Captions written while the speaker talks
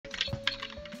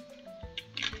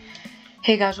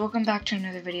Hey guys, welcome back to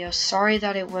another video. Sorry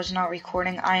that it was not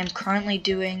recording. I am currently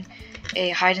doing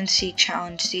a hide and seek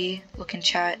challenge. See, look in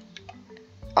chat.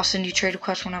 I'll send you trade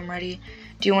requests when I'm ready.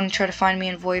 Do you want to try to find me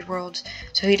in void worlds?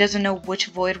 So he doesn't know which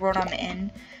void world I'm in,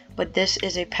 but this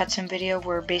is a pet sim video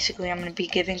where basically I'm going to be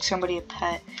giving somebody a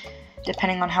pet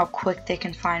depending on how quick they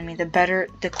can find me.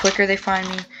 The quicker they find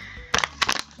me,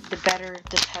 the better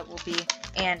the pet will be.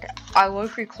 And I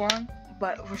was recording,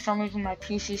 but for some reason my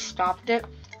PC stopped it.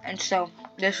 And so,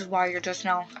 this is why you're just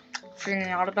now figuring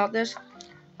out about this.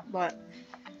 But,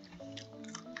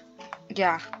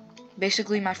 yeah.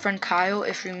 Basically, my friend Kyle,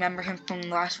 if you remember him from the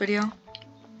last video,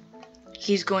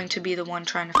 he's going to be the one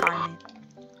trying to find me.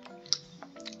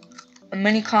 A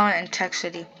mini comment in Tech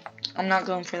City. I'm not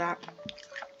going for that.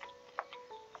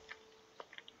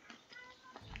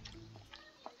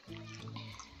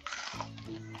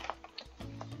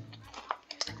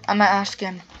 I'm gonna ask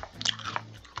him,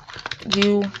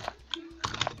 you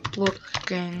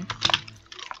looking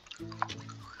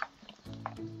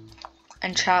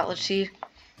and chat, let's see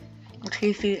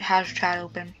if he has chat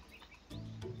open.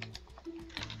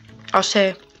 I'll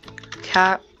say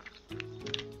cat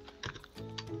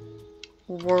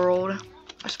world.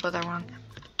 I spelled that wrong.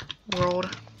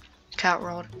 World. Cat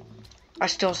world. I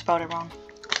still spelled it wrong.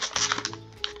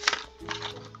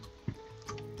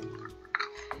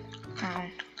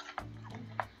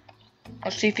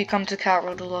 Let's see if he comes to cat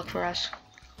world to look for us.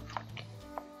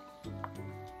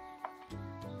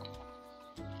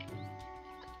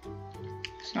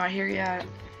 It's not here yet.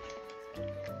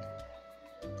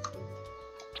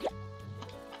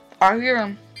 I hear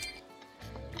him.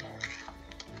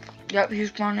 Yep,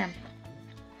 he's running.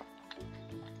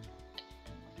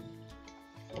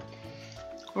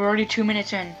 We're already 2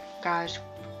 minutes in, guys.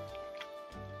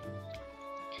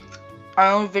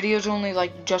 I know the video's only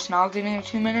like just now getting to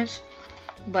 2 minutes,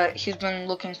 but he's been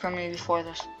looking for me before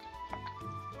this.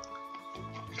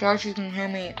 Guys, you can hear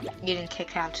me eating Kit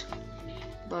Kats,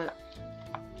 but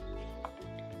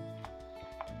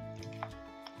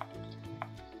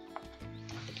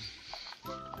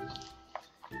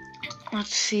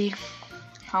let's see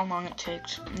how long it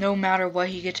takes. No matter what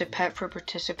he gets a pet for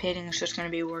participating, it's just going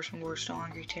to be worse and worse the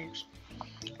longer he takes.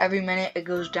 Every minute it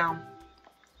goes down.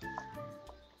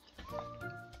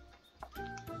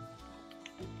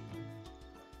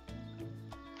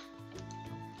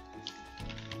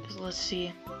 Let's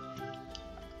see.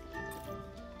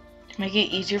 To make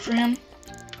it easier for him,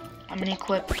 I'm going to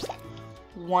equip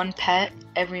one pet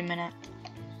every minute.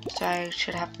 So I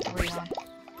should have 3 on.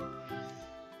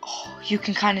 Oh, you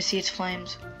can kind of see its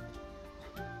flames.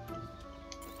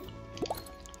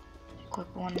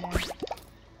 Equip one more.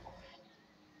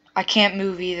 I can't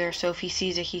move either, so if he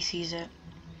sees it, he sees it.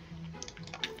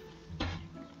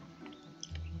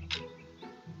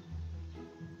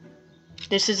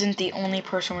 This isn't the only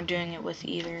person we're doing it with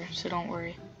either, so don't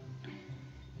worry.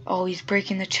 Oh, he's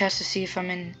breaking the chest to see if I'm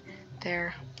in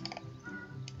there.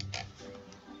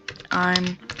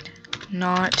 I'm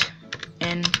not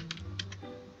in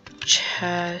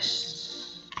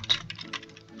chest.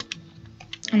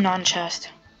 I'm not in chest.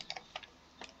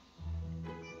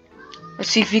 Let's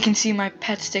see if you can see my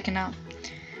pet sticking out.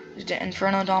 The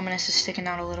Inferno Dominus is sticking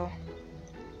out a little.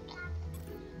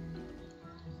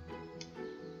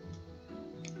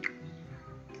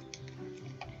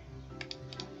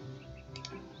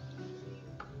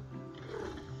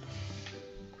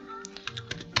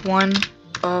 One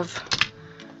of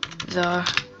the...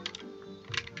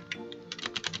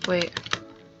 Wait.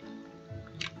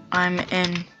 I'm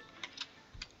in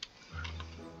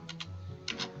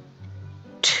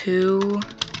 2...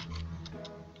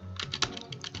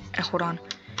 Hold on.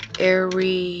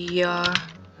 Area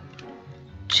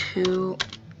 2...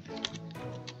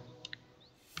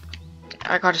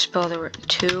 I gotta spell the word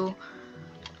 2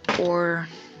 or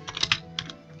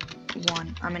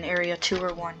 1. I'm in area 2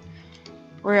 or 1.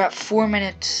 We're at 4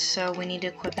 minutes, so we need to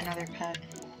equip another pet.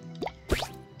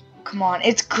 Come on,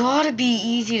 it's gotta be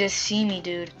easy to see me,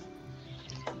 dude.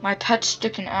 My pet's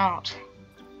sticking out.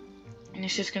 And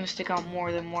it's just gonna stick out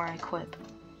more the more I equip.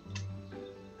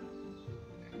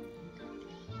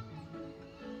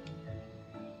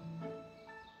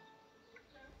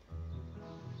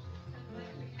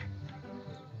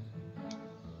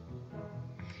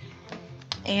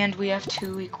 And we have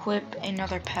to equip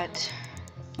another pet.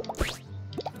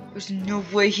 There's no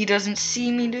way he doesn't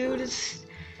see me, dude. It's...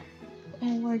 Oh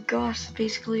my gosh,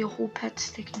 basically a whole pet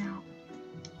sticking out.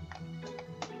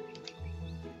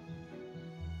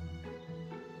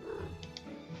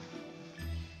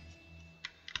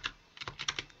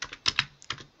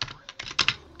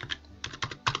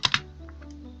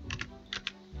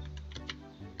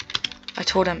 I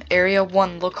told him, Area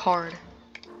 1, look hard.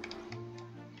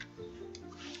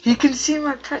 He can see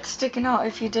my pet sticking out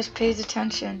if he just pays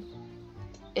attention.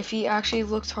 If he actually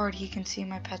looks hard, he can see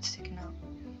my pet sticking out.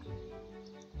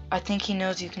 I think he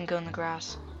knows you can go in the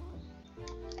grass.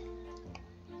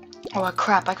 Oh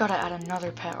crap, I gotta add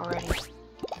another pet already.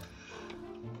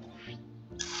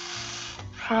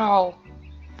 How?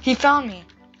 He found me.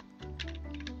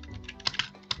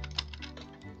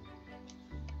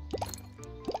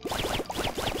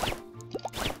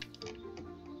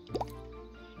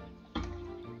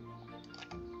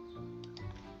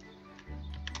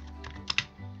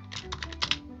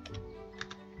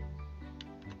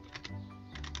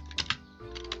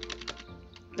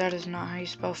 That is not how you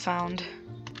spell found.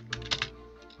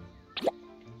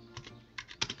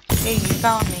 Hey, you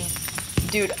found me.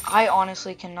 Dude, I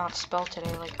honestly cannot spell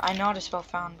today. Like, I know how to spell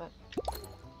found, but...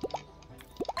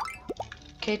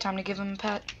 Okay, time to give him a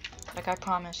pet. Like I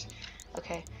promised.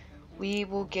 Okay, we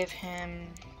will give him...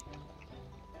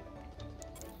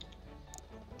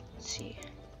 Let's see.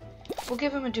 We'll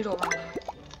give him a doodle rhino.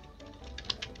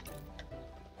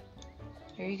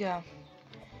 Here you go.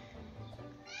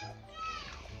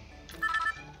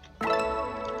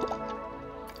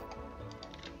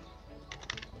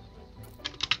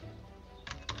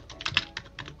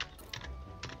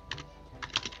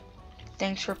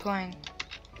 Thanks for playing.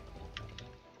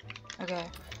 Okay,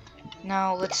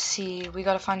 now let's see. We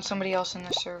gotta find somebody else in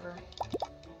the server.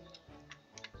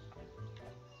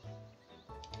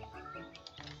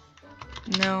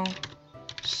 No,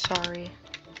 sorry.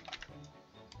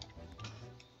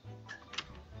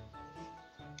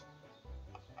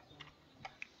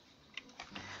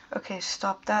 Okay,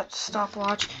 stop that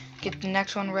stopwatch. Get the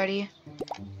next one ready,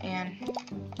 and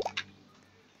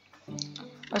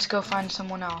let's go find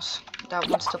someone else that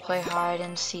wants to play hide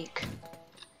and seek.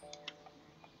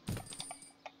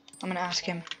 I'm gonna ask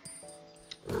him.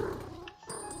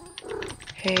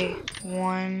 Hey,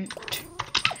 want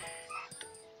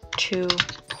to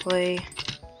play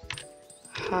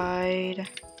hide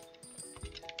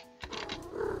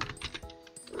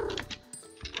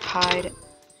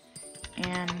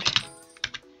and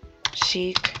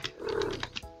seek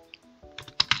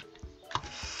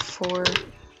for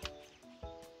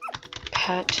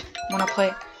pet? Wanna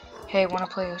play? Hey, wanna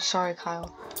play? Sorry,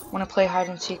 Kyle. Wanna play hide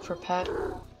and seek for pet?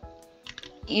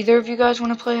 Either of you guys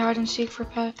wanna play hide and seek for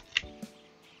pet?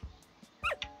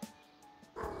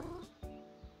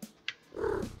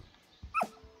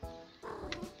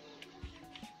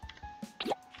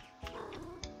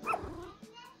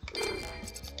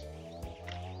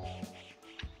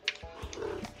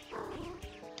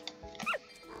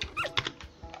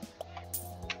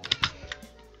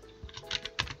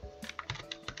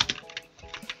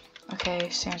 Okay,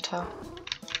 Santa.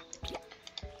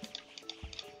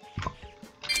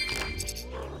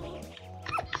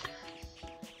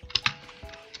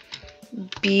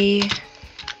 Be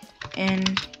in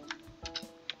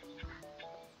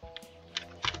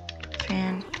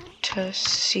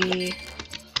fantasy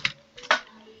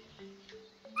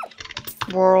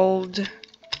world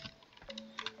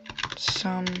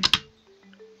somewhere.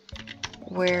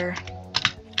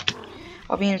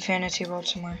 I'll be in fantasy world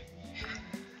somewhere.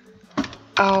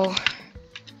 I'll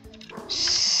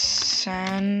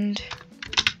send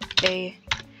a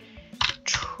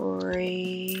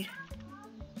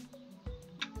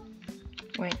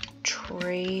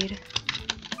trade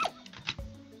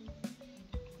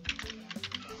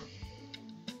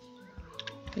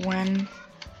when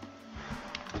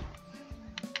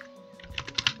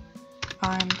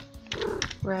I'm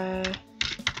ready.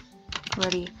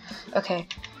 Okay,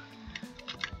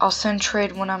 I'll send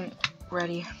trade when I'm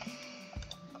ready.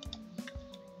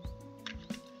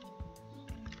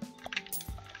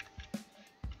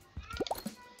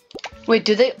 Wait,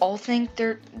 do they all think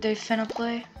they finna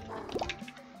play?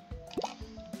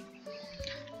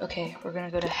 Okay, we're gonna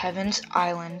go to Heaven's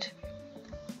Island.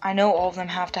 I know all of them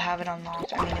have to have it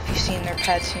unlocked. I mean, if you've seen their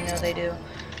pets, you know they do.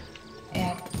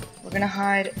 And we're gonna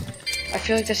hide. I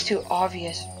feel like that's too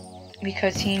obvious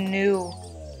because he knew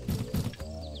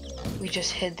we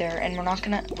just hid there, and we're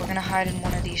gonna hide in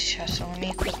one of these chests. So let me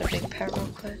equip a big pet real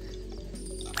quick.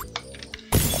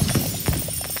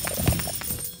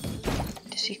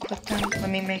 Equip them. Let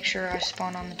me make sure I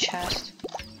spawn on the chest.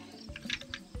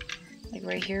 Like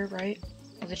right here, right?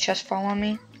 Will the chest fall on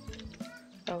me?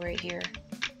 Oh, right here.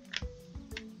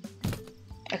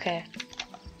 Okay.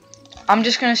 I'm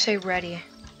just gonna say ready.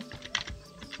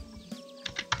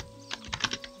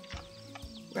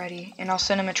 Ready. And I'll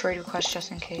send him a trade request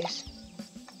just in case.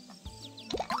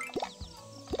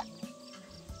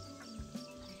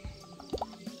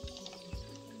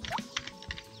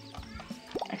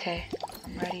 Okay,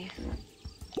 I'm ready.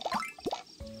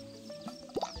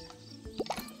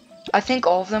 I think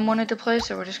all of them wanted to play,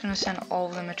 so we're just gonna send all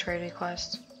of them a trade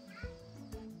request.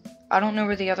 I don't know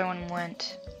where the other one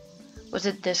went. Was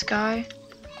it this guy?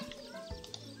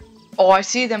 Oh, I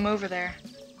see them over there.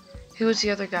 Who was the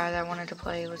other guy that wanted to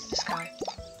play? It was this guy.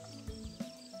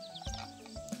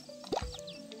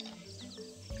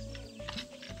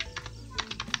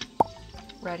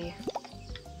 Ready.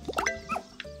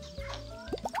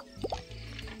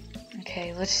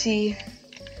 Okay, let's see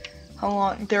how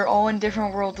long. They're all in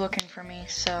different worlds looking for me,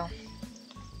 so.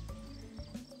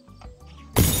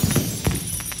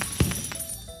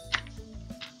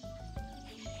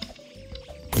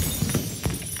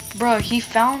 Bro, he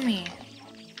found me.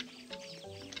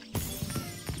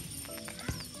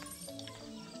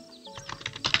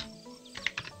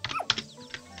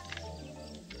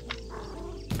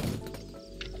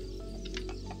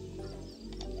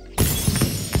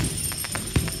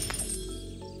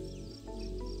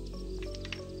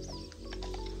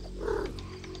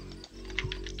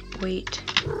 Wait,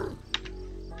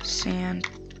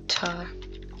 Santa.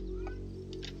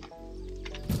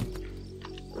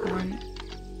 Want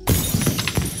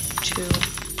to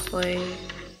play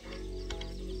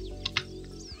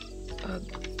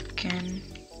again?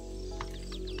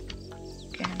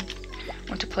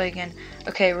 Want to play again?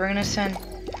 Okay, we're gonna send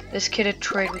this kid a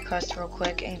trade request real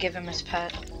quick and give him his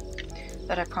pet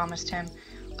that I promised him.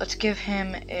 Let's give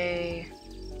him a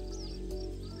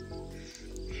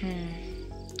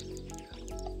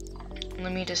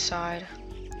let me decide.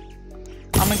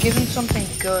 I'm gonna give him something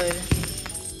good.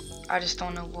 I just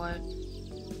don't know what.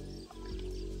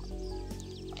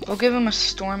 We'll give him a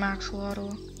storm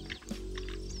axolotl.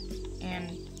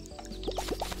 And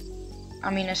I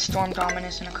mean a storm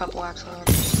dominus and a couple axolotls.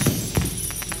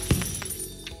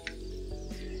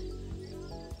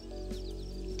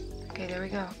 Okay, there we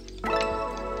go.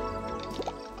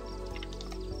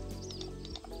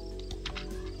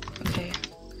 Okay.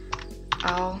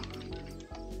 I'll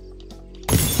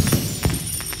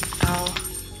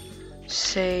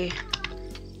say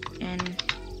in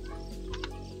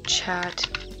chat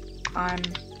I'm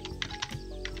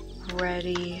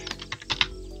ready.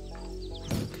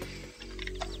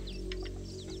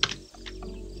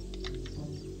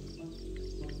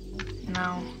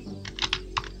 Now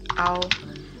I'll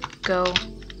go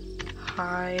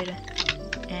hide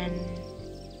in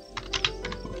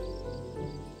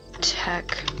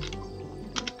tech.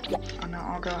 Oh no,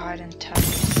 I'll go hide in tech.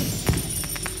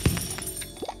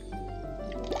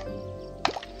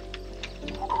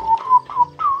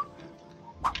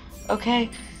 Okay,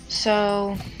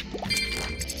 so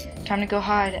time to go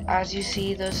hide. As you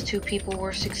see, those two people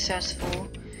were successful,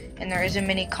 and there is a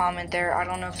mini comment there. I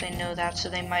don't know if they know that, so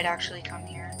they might actually come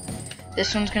here.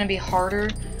 This one's gonna be harder,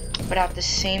 but at the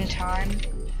same time,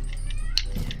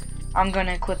 I'm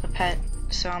gonna equip a pet.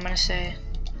 So I'm gonna say,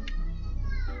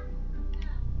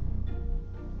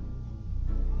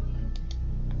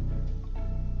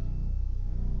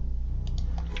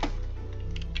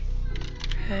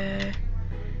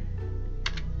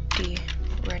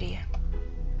 ready.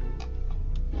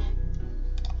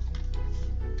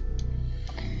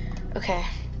 Okay,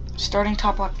 starting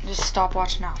just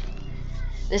stopwatch now.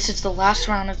 This is the last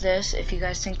round of this. If you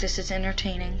guys think this is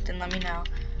entertaining, then let me know.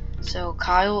 So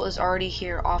Kyle is already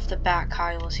here. Off the bat,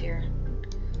 Kyle is here.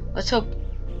 Let's hope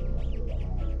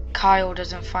Kyle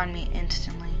doesn't find me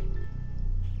instantly.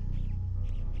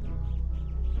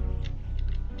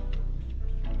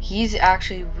 He's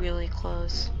actually really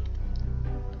close.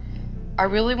 I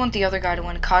really want the other guy to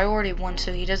win. Kyle already won,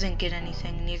 so he doesn't get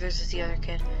anything. Neither does the other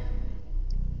kid.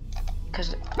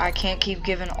 Because I can't keep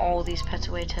giving all these pets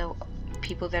away to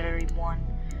people that already won.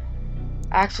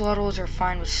 Axolotls are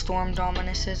fine with storm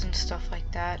dominuses and stuff like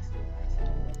that.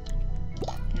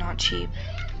 Not cheap.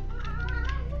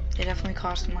 They definitely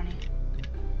cost money.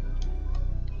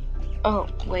 Oh,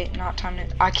 wait, not time to...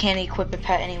 I can't equip a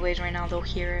pet anyways right now. They'll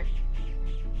hear it.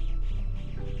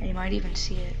 And you might even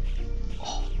see it.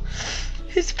 Oh,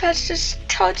 his pets just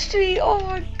touched me. Oh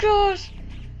my gosh.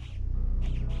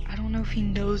 I don't know if he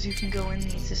knows you can go in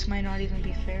these. This might not even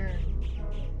be fair.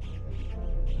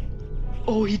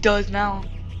 Oh, he does now.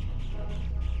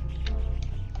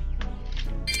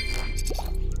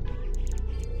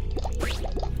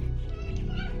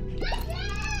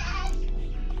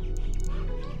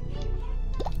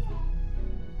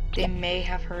 They may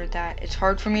have heard that. It's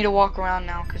hard for me to walk around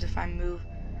now because if I move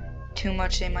too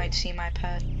much, they might see my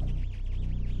pet.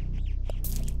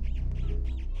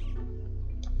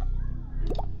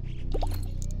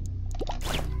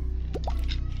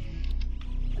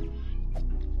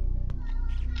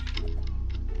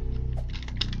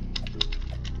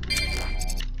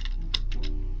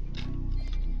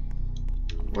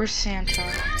 Where's Santa?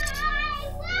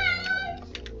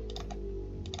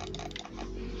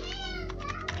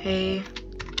 Hey,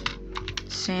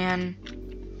 Santa.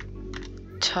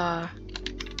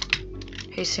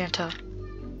 Hey, Santa.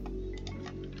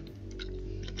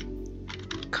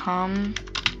 Come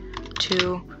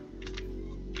to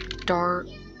Dark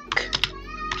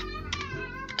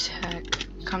Tech.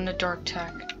 Come to Dark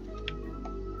Tech.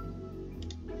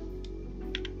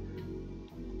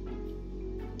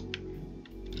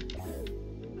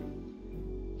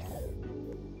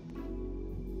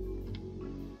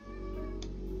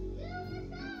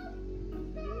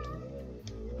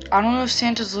 I don't know if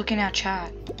Santa's looking at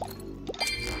chat.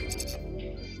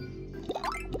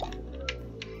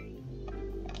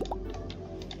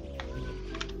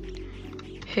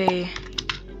 Hey,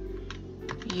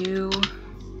 you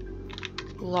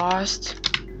lost,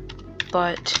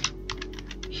 but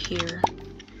here.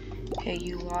 Hey,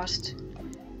 you lost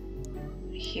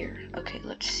here. Okay,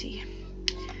 let's see.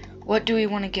 What do we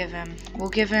want to give him? We'll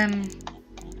give him,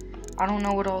 I don't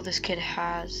know what all this kid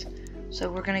has. So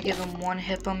we're gonna give him one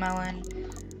hippo melon,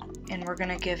 and we're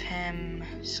gonna give him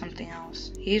something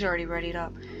else. He's already readied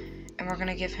up. And we're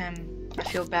gonna give him, I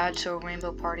feel bad, so a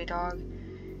rainbow party dog.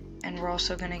 And we're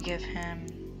also gonna give him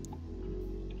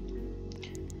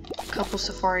a couple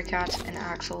safari cats, an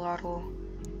axolotl,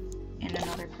 and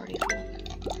another party dog.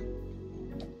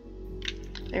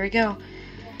 There we go.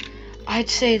 I'd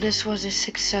say this was a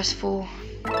successful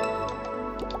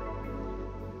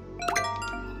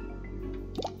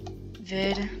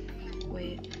vid.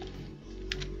 Wait.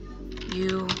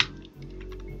 You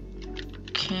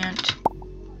can't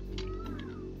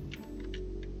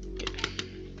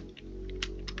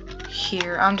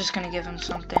here. I'm just gonna give him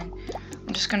something.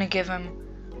 I'm just gonna give him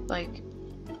like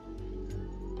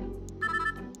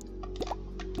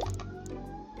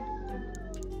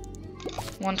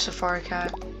one safari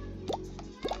cat.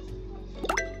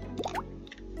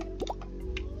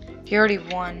 He already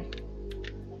won.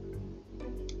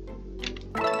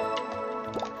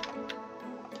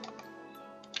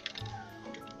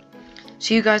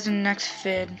 See you guys in the next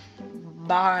vid.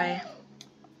 Bye.